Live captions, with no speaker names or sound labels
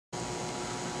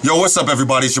Yo, what's up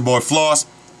everybody? It's your boy Floss,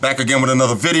 back again with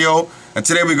another video. And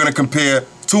today we're going to compare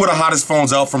two of the hottest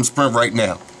phones out from Sprint right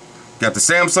now. You got the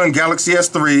Samsung Galaxy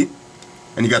S3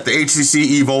 and you got the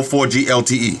HTC Evo 4G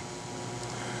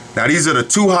LTE. Now these are the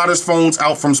two hottest phones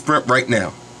out from Sprint right now.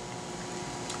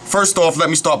 First off, let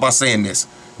me start by saying this.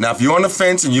 Now if you're on the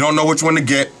fence and you don't know which one to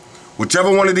get, whichever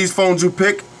one of these phones you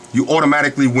pick, you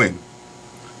automatically win.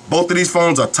 Both of these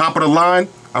phones are top of the line.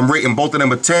 I'm rating both of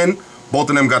them a 10. Both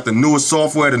of them got the newest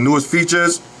software, the newest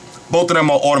features. Both of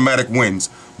them are automatic wins.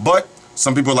 But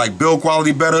some people like build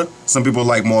quality better. Some people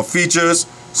like more features.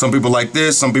 Some people like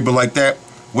this, some people like that,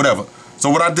 whatever. So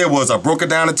what I did was I broke it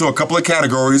down into a couple of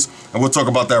categories, and we'll talk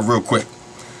about that real quick.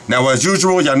 Now, as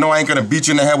usual, y'all know I ain't gonna beat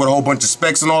you in the head with a whole bunch of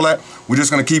specs and all that. We're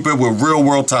just gonna keep it with real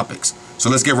world topics. So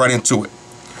let's get right into it.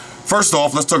 First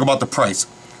off, let's talk about the price.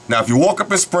 Now, if you walk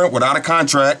up in Sprint without a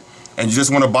contract and you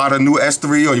just wanna buy the new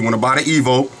S3 or you wanna buy the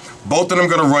Evo, both of them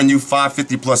gonna run you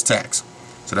 $550 plus tax.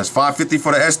 So that's $550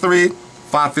 for the S3,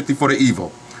 $550 for the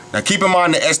Evo. Now keep in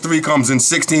mind the S3 comes in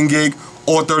 16 gig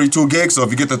or 32 gig. So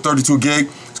if you get the 32 gig,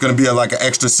 it's gonna be like an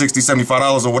extra $60,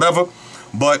 $75 or whatever.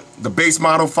 But the base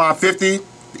model $550,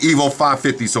 the Evo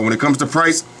 $550. So when it comes to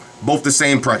price, both the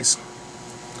same price.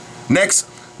 Next,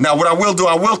 now what I will do,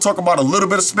 I will talk about a little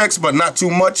bit of specs, but not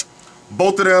too much.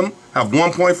 Both of them have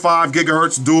 1.5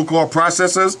 gigahertz dual core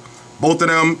processors. Both of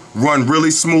them run really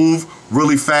smooth,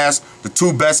 really fast. The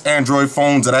two best Android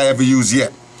phones that I ever used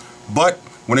yet. But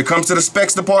when it comes to the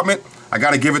specs department, I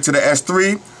gotta give it to the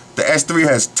S3. The S3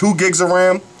 has 2 gigs of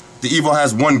RAM. The Evo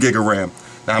has 1 gig of RAM.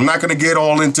 Now I'm not gonna get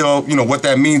all into what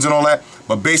that means and all that,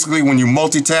 but basically when you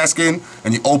multitasking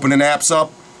and you opening apps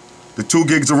up, the 2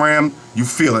 gigs of RAM, you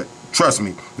feel it. Trust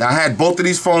me. Now I had both of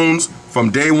these phones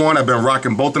from day one. I've been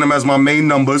rocking both of them as my main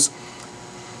numbers.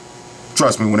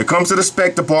 Trust me, when it comes to the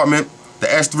spec department, the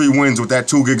S3 wins with that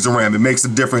 2 gigs of RAM. It makes a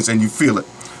difference and you feel it.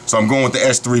 So I'm going with the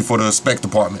S3 for the spec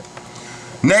department.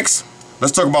 Next,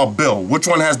 let's talk about build. Which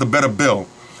one has the better build?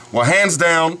 Well, hands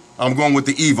down, I'm going with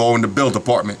the Evo in the build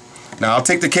department. Now, I'll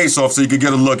take the case off so you can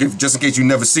get a look, just in case you've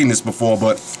never seen this before,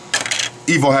 but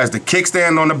Evo has the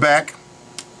kickstand on the back,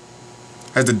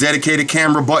 has the dedicated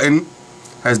camera button,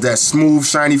 has that smooth,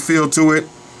 shiny feel to it,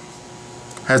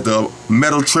 has the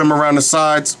metal trim around the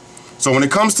sides. So when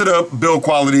it comes to the build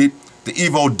quality, the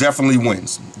Evo definitely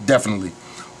wins, definitely.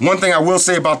 One thing I will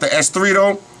say about the S3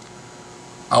 though,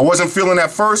 I wasn't feeling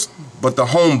at first, but the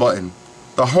home button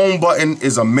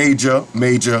is a major,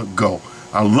 major go.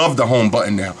 I love the home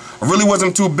button now. I really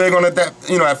wasn't too big on it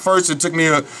at first. It took me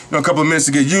a couple of minutes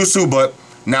to get used to, but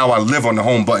now I live on the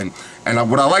home button. And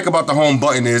what I like about the home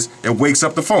button is it wakes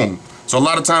up the phone. So a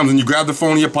lot of times when you grab the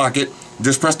phone in your pocket,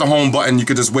 just press the home button, you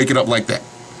can just wake it up like that.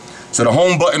 So the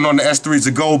home button on the S3 is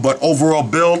a go, but overall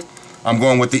build, I'm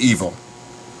going with the Evo.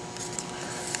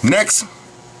 Next,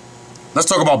 let's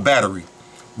talk about battery.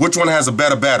 Which one has a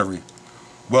better battery?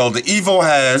 Well, the Evo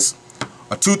has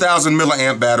a 2000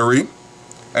 milliamp battery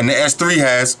and the S3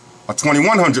 has a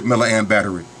 2100 milliamp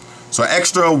battery. So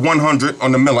extra 100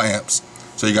 on the milliamps.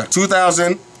 So you got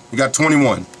 2000, you got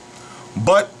 21.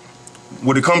 But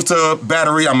when it comes to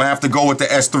battery, I'm gonna have to go with the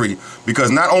S3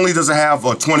 because not only does it have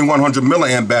a 2100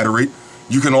 milliamp battery,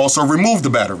 you can also remove the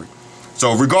battery.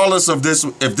 So regardless of this,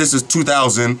 if this is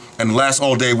 2000 and lasts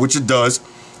all day, which it does,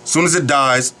 as soon as it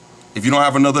dies, if you don't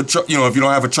have another, if you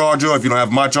don't have a charger, if you don't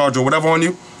have my charger or whatever on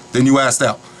you, then you assed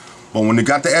out. But when you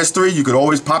got the S3, you could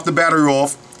always pop the battery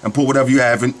off and put whatever you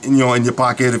have in your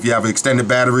pocket. If you have an extended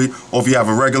battery or if you have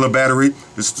a regular battery,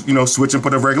 just switch and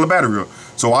put a regular battery on.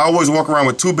 So I always walk around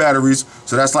with 2 batteries.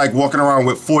 So that's like walking around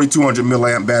with 4200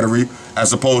 milliamp battery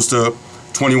as opposed to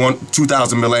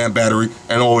 2000 milliamp battery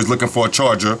and always looking for a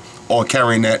charger or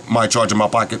carrying my charger in my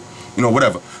pocket,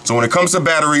 whatever. So when it comes to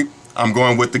battery, I'm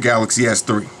going with the Galaxy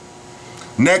S3.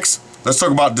 Next, let's talk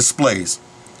about displays.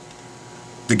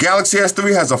 The Galaxy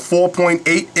S3 has a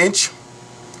 4.8 inch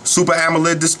Super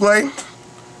AMOLED display.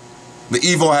 The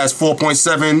Evo has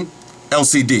 4.7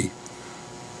 LCD.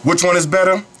 Which one is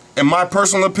better? In my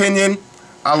personal opinion,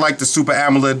 I like the Super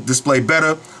AMOLED display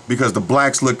better because the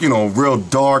blacks look, real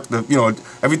dark.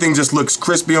 Everything just looks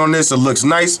crispy on this. It looks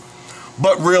nice.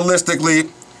 But realistically,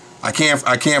 I can't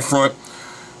front.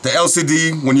 The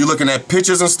LCD, when you're looking at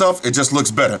pictures and stuff, it just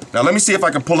looks better. Now let me see if I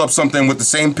can pull up something with the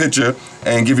same picture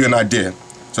and give you an idea.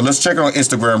 So let's check on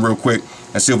Instagram real quick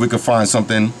and see if we can find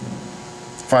something,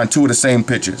 find 2 of the same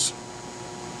pictures.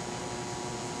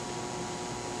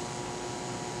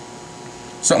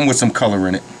 Something with some color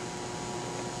in it.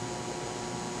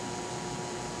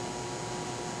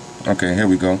 Okay, here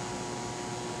we go.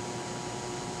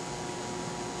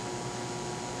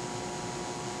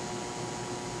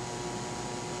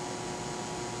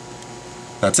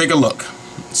 Now take a look.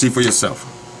 See for yourself.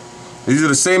 These are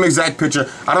the same exact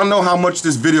picture. I don't know how much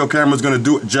this video camera is going to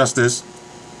do it justice.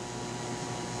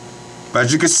 But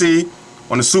as you can see,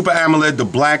 on the Super AMOLED, the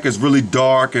black is really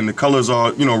dark and the colors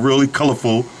are, you know, really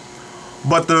colorful.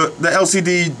 But the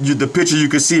LCD, the picture, you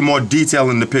can see more detail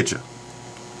in the picture.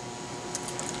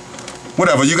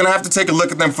 Whatever, you're going to have to take a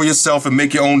look at them for yourself and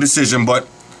make your own decision. But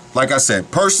like I said,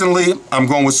 personally, I'm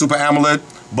going with Super AMOLED.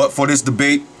 But for this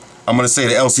debate, I'm going to say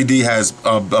the LCD has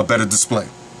a better display.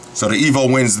 So the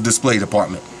Evo wins the display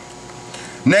department.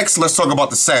 Next, let's talk about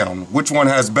the sound. Which one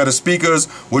has better speakers?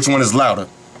 Which one is louder?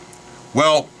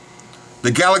 Well,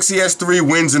 the Galaxy S3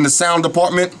 wins in the sound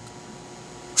department.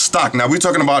 Stock. Now, we're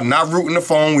talking about not rooting the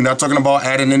phone. We're not talking about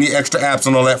adding any extra apps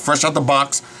and all that. Fresh out the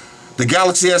box. The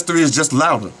Galaxy S3 is just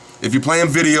louder. If you're playing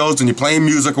videos and you're playing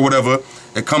music or whatever,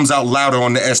 it comes out louder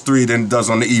on the S3 than it does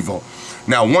on the Evo.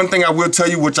 Now, one thing I will tell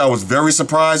you, which I was very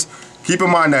surprised, keep in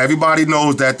mind that everybody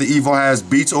knows that the Evo has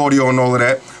Beats audio and all of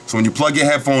that. So when you plug your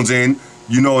headphones in,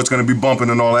 you know it's going to be bumping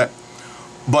and all that.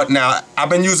 But now, I've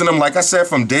been using them, like I said,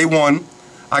 from day one.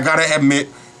 I got to admit,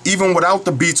 even without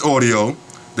the Beats audio,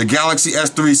 the Galaxy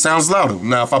S3 sounds louder.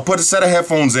 Now, if I put a set of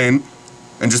headphones in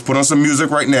and just put on some music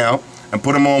right now and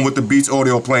put them on with the Beats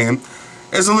audio playing,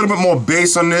 there's a little bit more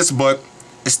bass on this, but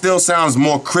it still sounds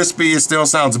more crispy. It still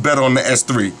sounds better on the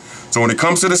S3. So when it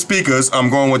comes to the speakers, I'm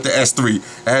going with the S3.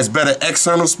 It has better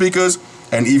external speakers,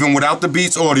 and even without the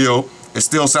Beats audio, it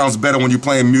still sounds better when you're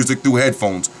playing music through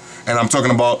headphones. And I'm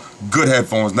talking about good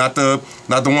headphones, not the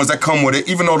ones that come with it,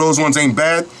 even though those ones ain't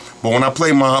bad. But when I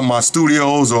play my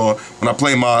studios or when I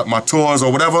play my tours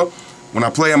or whatever, when I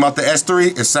play them out the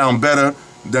S3, it sounds better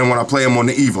than when I play them on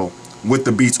the Evo with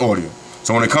the Beats audio.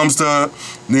 So when it comes to,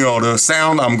 you know, the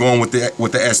sound, I'm going with the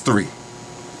S3.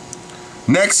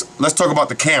 Next, let's talk about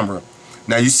the camera.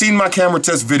 Now, you've seen my camera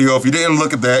test video. If you didn't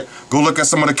look at that, go look at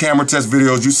some of the camera test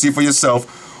videos. You see for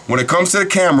yourself. When it comes to the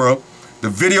camera, the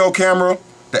video camera,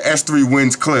 the S3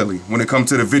 wins clearly when it comes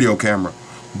to the video camera.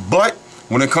 But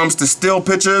when it comes to still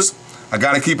pictures, I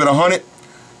got to keep it 100.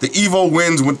 The Evo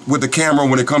wins with the camera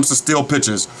when it comes to still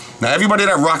pictures. Now, everybody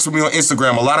that rocks with me on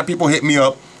Instagram, a lot of people hit me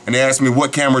up and they ask me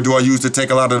what camera do I use to take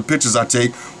a lot of the pictures I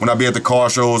take when I be at the car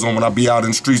shows or when I be out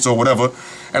in the streets or whatever.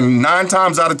 And 9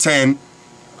 times out of 10,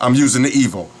 I'm using the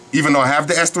Evo. Even though I have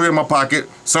the S3 in my pocket,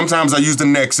 sometimes I use the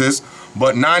Nexus,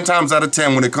 but 9 times out of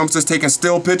 10, when it comes to taking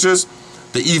still pictures,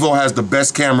 the Evo has the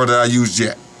best camera that I used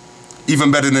yet.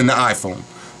 Even better than the iPhone.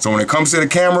 So when it comes to the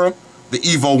camera, the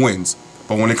Evo wins.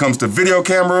 But when it comes to video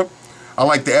camera, I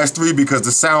like the S3 because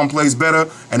the sound plays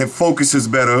better and it focuses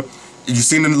better. You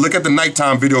seen look at the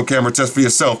nighttime video camera test for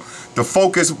yourself. The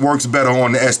focus works better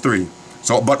on the S3.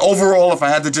 So, but overall, if I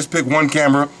had to just pick one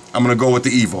camera, I'm gonna go with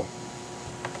the Evo.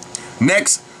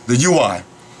 Next, the UI.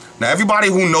 Now, everybody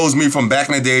who knows me from back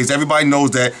in the days, everybody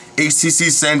knows that HTC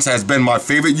Sense has been my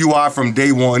favorite UI from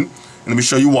day one. And let me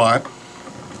show you why.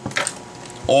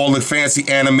 All the fancy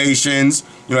animations,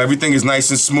 you know, everything is nice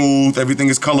and smooth, everything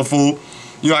is colorful.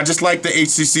 You know, I just like the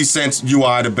HTC Sense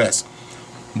UI the best.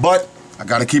 But I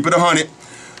gotta keep it 100.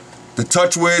 The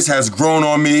TouchWiz has grown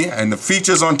on me, and the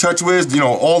features on TouchWiz, you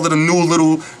know, all of the new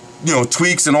little, you know,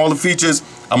 tweaks and all the features,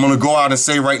 I'm gonna go out and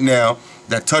say right now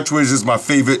that TouchWiz is my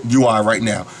favorite UI right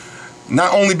now.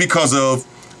 Not only because of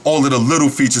all of the little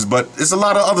features, but there's a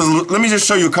lot of others. Let me just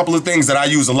show you a couple of things that I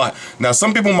use a lot. Now,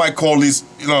 some people might call these,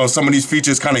 you know, some of these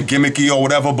features kind of gimmicky or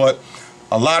whatever, but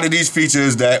a lot of these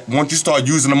features that once you start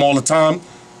using them all the time,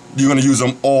 you're gonna use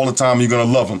them all the time, you're gonna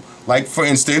love them. Like, for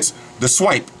instance, the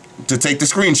swipe to take the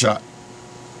screenshot.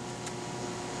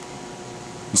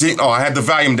 See, oh, I had the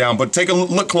volume down, but take a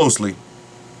look closely.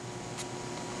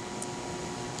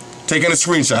 Taking the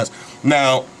screenshots.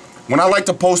 Now, when I like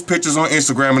to post pictures on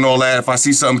Instagram and all that, if I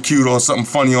see something cute or something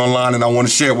funny online and I want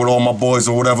to share it with all my boys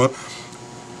or whatever,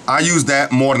 I use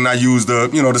that more than I use the,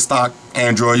 you know, the stock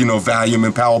Android, you know, volume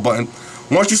and power button.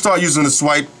 Once you start using the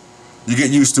swipe, you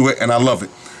get used to it, and I love it.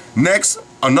 Next,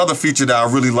 another feature that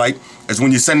I really like is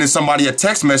when you're sending somebody a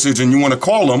text message and you want to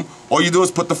call them, all you do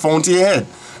is put the phone to your head.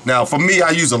 Now, for me, I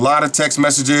use a lot of text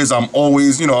messages. I'm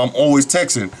always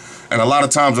texting. And a lot of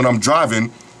times when I'm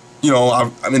driving, you know,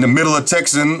 I'm in the middle of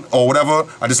texting or whatever,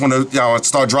 I just want to, you know,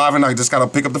 start driving, I just got to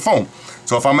pick up the phone.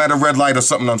 So if I'm at a red light or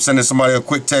something, I'm sending somebody a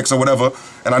quick text or whatever,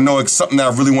 and I know it's something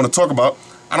that I really want to talk about,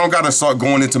 I don't got to start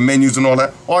going into menus and all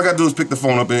that. All I got to do is pick the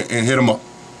phone up and hit them up.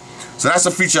 So that's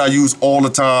a feature I use all the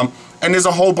time. And there's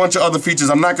a whole bunch of other features.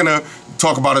 I'm not going to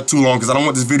talk about it too long because I don't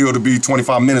want this video to be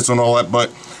 25 minutes and all that,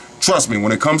 but trust me,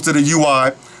 when it comes to the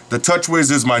UI, the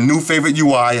TouchWiz is my new favorite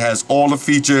UI. It has all the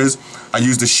features. I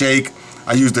use the shake.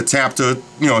 I use the tap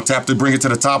to bring it to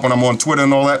the top when I'm on Twitter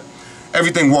and all that.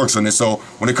 everything works on this. So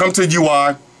when it comes to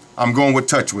UI, I'm going with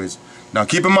TouchWiz. Now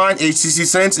keep in mind, HTC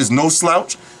Sense is no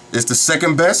slouch. It's the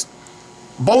second best.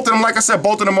 Both of them, like I said,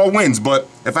 both of them are wins, but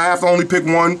if I have to only pick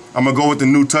one, I'm gonna go with the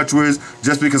new TouchWiz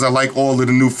just because I like all of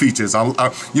the new features.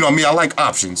 You know me, I like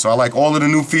options, so I like all of the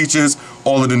new features,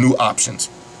 all of the new options.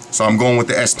 So I'm going with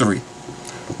the S3.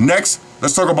 Next,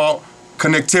 let's talk about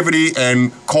connectivity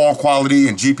and call quality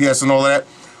and GPS and all that.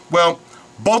 Well,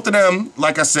 both of them,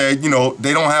 like I said, you know,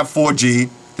 they don't have 4G.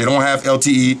 They don't have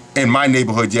LTE in my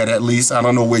neighborhood yet, at least. I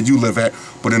don't know where you live at.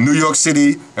 But in New York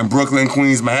City and Brooklyn,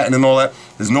 Queens, Manhattan and all that,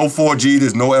 there's no 4G,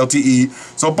 there's no LTE.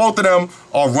 So both of them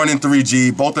are running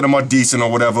 3G. Both of them are decent or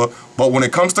whatever. But when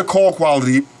it comes to call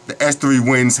quality, the S3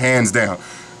 wins hands down.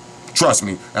 Trust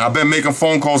me. And I've been making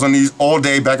phone calls on these all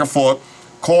day, back and forth.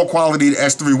 Call quality, the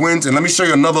S3 wins. And let me show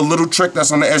you another little trick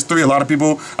that's on the S3. A lot of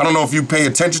people, I don't know if you pay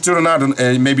attention to it or not,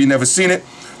 and maybe you never seen it.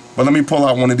 But let me pull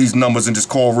out one of these numbers and just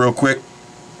call real quick.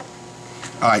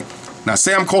 All right, now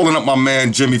say I'm calling up my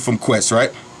man Jimmy from Quest, right?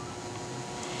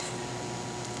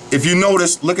 If you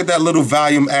notice, look at that little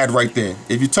volume ad right there.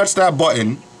 If you touch that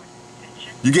button,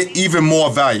 you get even more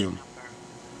volume.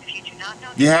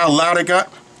 You hear how loud it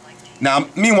got? Now,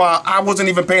 meanwhile, I wasn't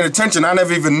even paying attention. I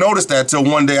never even noticed that till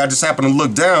one day I just happened to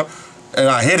look down and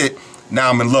I hit it. Now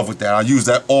I'm in love with that. I use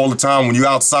that all the time when you're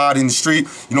outside in the street.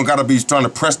 You don't gotta be trying to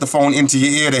press the phone into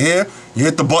your ear to hear. You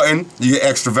hit the button, you get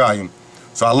extra volume.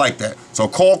 So I like that. So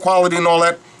call quality and all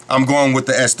that, I'm going with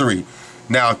the S3.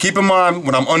 Now keep in mind,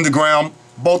 when I'm underground,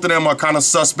 both of them are kind of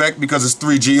suspect because it's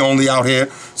 3G only out here.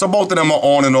 So both of them are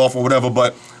on and off or whatever,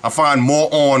 but I find more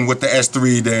on with the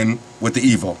S3 than with the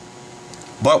Evo.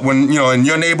 But when, you know, in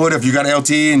your neighborhood, if you got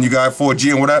LTE and you got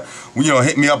 4G and whatever, you know,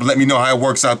 hit me up and let me know how it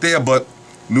works out there. But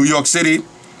New York City,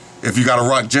 if you got to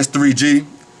rock just 3G,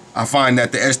 I find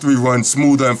that the S3 runs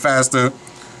smoother and faster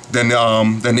than the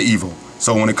Evo.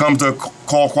 So when it comes to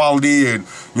call quality and,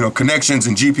 you know, connections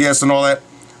and GPS and all that,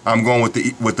 I'm going with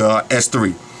the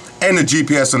S3. And the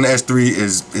GPS on the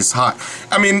S3 is hot.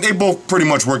 I mean, they both pretty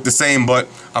much work the same, but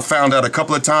I found out a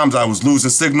couple of times I was losing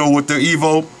signal with the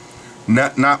Evo.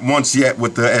 Not once yet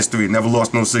with the S3. Never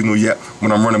lost no signal yet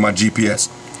when I'm running my GPS.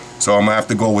 So I'm gonna have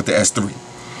to go with the S3.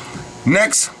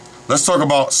 Next, let's talk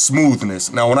about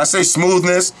smoothness. Now, when I say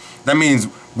smoothness, that means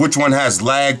which one has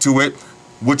lag to it,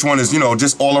 which one is, you know,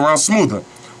 just all around smoother.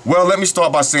 Well, let me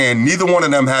start by saying neither one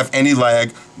of them have any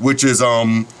lag, which is,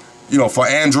 you know, for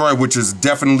Android, which is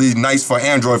definitely nice for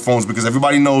Android phones because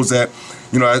everybody knows that,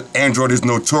 you know, Android is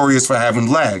notorious for having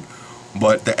lag.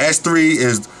 But the S3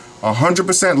 is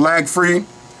 100% lag free.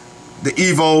 The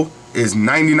Evo is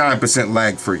 99%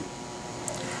 lag free.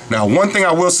 Now, one thing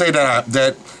I will say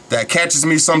that catches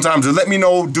me sometimes is, let me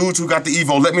know, dudes who got the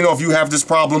Evo, let me know if you have this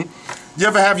problem. You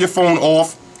ever have your phone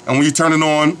off and when you turn it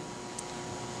on,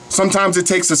 sometimes it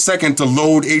takes a second to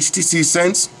load HTC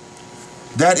Sense?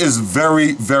 That is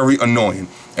very, very annoying.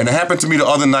 And it happened to me the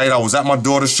other night. I was at my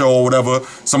daughter's show or whatever.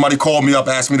 Somebody called me up,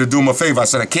 asked me to do them a favor. I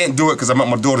said, I can't do it because I'm at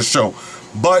my daughter's show.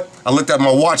 But I looked at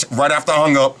my watch right after I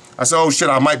hung up. I said, oh shit,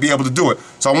 I might be able to do it.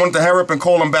 So I wanted to hurry up and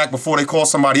call them back before they call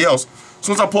somebody else. As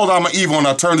soon as I pulled out my Evo and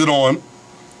I turned it on,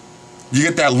 you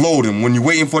get that loading when you're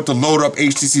waiting for it to load up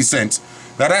HTC Sense.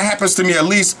 Now that happens to me at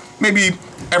least maybe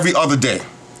every other day.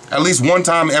 At least one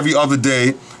time every other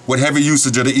day with heavy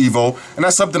usage of the Evo. And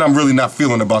that's something I'm really not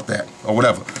feeling about that or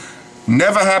whatever.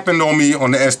 Never happened on me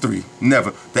on the S3.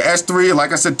 Never. The S3,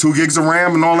 like I said, 2 gigs of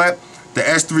RAM and all that. The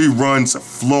S3 runs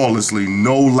flawlessly.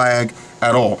 No lag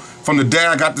at all. From the day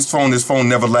I got this phone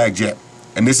never lagged yet.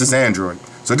 And this is Android.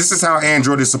 So this is how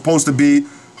Android is supposed to be.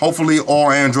 Hopefully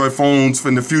all Android phones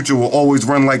in the future will always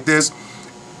run like this.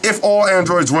 If all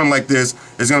Androids run like this,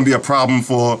 it's going to be a problem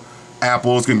for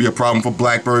Apple. It's going to be a problem for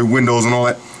BlackBerry, Windows, and all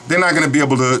that. They're not going to be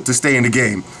able to stay in the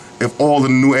game if all the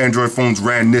new Android phones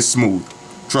ran this smooth.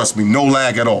 Trust me, no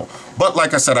lag at all. But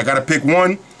like I said, I got to pick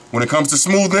one. When it comes to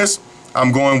smoothness,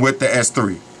 I'm going with the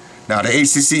S3. Now the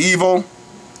HTC Evo,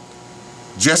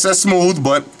 just as smooth,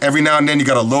 but every now and then you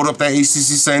got to load up that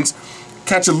HTC Sense.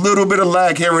 Catch a little bit of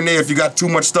lag here and there if you got too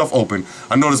much stuff open.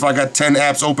 I notice if I got 10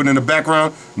 apps open in the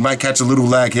background, you might catch a little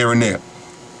lag here and there.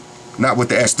 Not with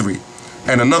the S3.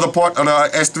 And another part of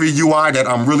the S3 UI that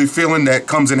I'm really feeling that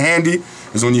comes in handy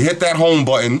is when you hit that home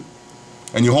button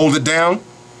and you hold it down,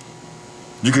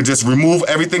 you could just remove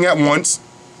everything at once,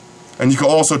 and you can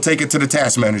also take it to the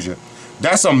task manager.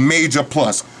 That's a major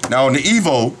plus. Now on the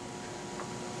Evo,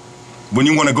 when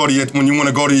you want to go to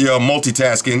your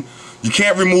multitasking, you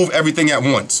can't remove everything at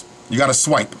once. You got to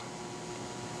swipe.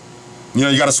 You know,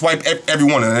 you got to swipe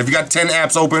every one. And if you got 10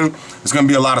 apps open, it's going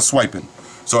to be a lot of swiping.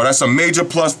 So that's a major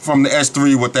plus from the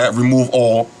S3 with that remove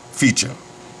all feature.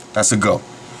 That's a go.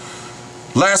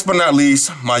 Last but not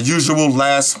least, my usual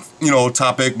last,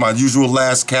 topic, my usual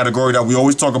last category that we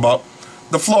always talk about,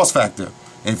 the floss factor.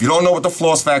 And if you don't know what the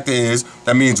floss factor is,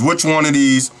 that means which one of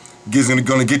these is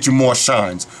going to get you more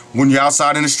shines. When you're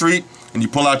outside in the street and you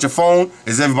pull out your phone,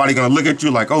 is everybody going to look at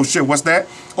you like, oh shit, what's that?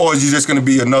 Or is you just going to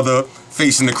be another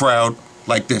face in the crowd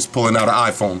like this, pulling out an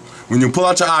iPhone? When you pull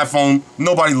out your iPhone,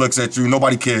 nobody looks at you,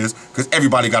 nobody cares, because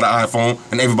everybody got an iPhone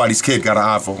and everybody's kid got an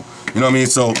iPhone. You know what I mean?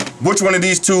 So which one of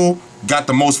these two got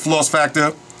the most floss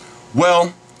factor?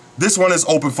 Well, this one is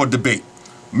open for debate.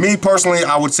 Me personally,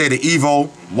 I would say the Evo.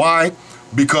 Why?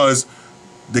 Because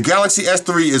the Galaxy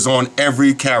S3 is on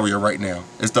every carrier right now.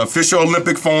 It's the official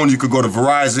Olympic phone. You could go to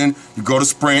Verizon, you go to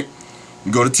Sprint,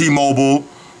 you go to T-Mobile.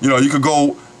 You could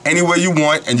go anywhere you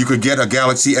want and you could get a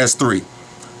Galaxy S3.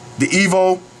 The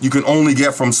Evo, you can only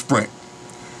get from Sprint.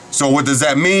 So what does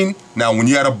that mean? Now, when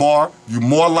you're at a bar, you're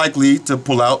more likely to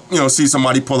pull out, see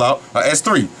somebody pull out a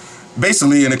S3.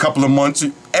 Basically, in a couple of months,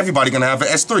 everybody's going to have an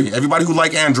S3. Everybody who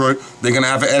like Android, they're going to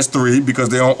have an S3 because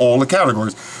they're on all the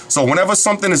categories. So whenever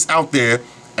something is out there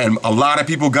and a lot of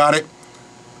people got it,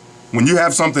 when you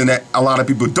have something that a lot of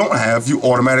people don't have, you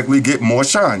automatically get more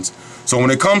shines. So when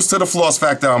it comes to the floss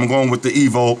factor, I'm going with the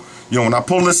Evo. When I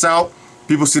pull this out,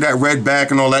 people see that red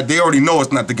back and all that. They already know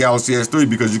it's not the Galaxy S3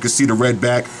 because you can see the red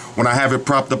back. When I have it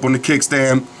propped up on the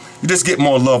kickstand, you just get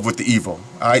more love with the Evo. All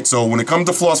right, so when it comes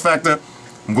to floss factor,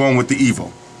 I'm going with the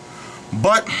Evo.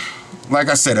 But like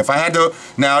I said, if I had to,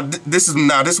 this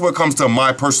is what comes to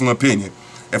my personal opinion.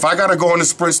 If I gotta go in the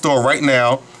Sprint store right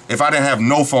now, if I didn't have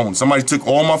no phone, somebody took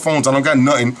all my phones, I don't got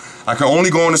nothing, I can only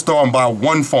go in the store and buy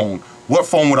one phone. What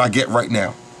phone would I get right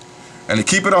now? And to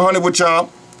keep it 100 with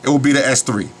y'all, it would be the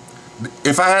S3.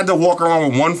 If I had to walk around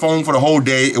with one phone for the whole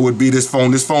day, it would be this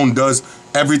phone. This phone does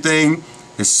everything.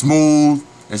 It's smooth,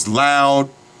 it's loud,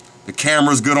 the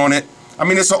camera's good on it. I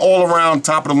mean, it's an all-around,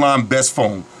 top-of-the-line best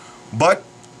phone. But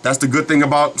that's the good thing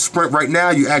about Sprint right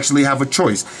now. You actually have a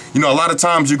choice. A lot of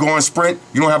times you go on Sprint,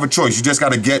 you don't have a choice. You just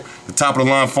got to get the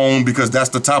top-of-the-line phone because that's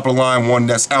the top-of-the-line one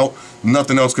that's out.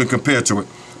 Nothing else can compare to it.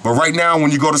 But right now,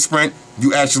 when you go to Sprint,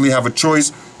 you actually have a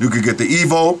choice. You could get the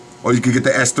Evo or you could get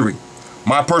the S3.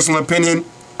 My personal opinion,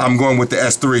 I'm going with the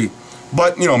S3.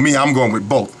 But, me, I'm going with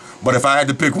both. But if I had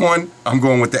to pick one, I'm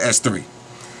going with the S3.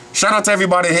 Shout out to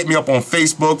everybody that hit me up on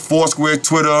Facebook, Foursquare,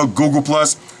 Twitter, Google+.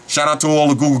 Shout out to all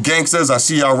the Google gangsters. I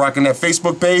see y'all rocking that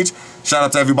Facebook page. Shout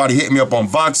out to everybody hitting me up on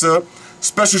Voxer.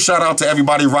 Special shout out to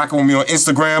everybody rocking with me on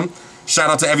Instagram. Shout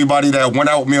out to everybody that went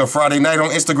out with me on Friday night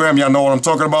on Instagram. Y'all know what I'm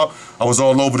talking about. I was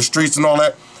all over the streets and all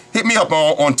that. Hit me up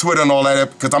on Twitter and all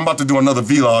that because I'm about to do another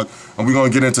vlog and we're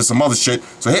going to get into some other shit.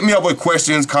 So hit me up with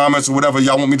questions, comments, or whatever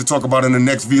y'all want me to talk about in the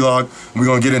next vlog and we're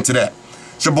going to get into that.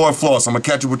 It's your boy Floss. I'm going to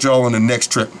catch you with y'all on the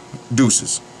next trip.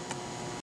 Deuces.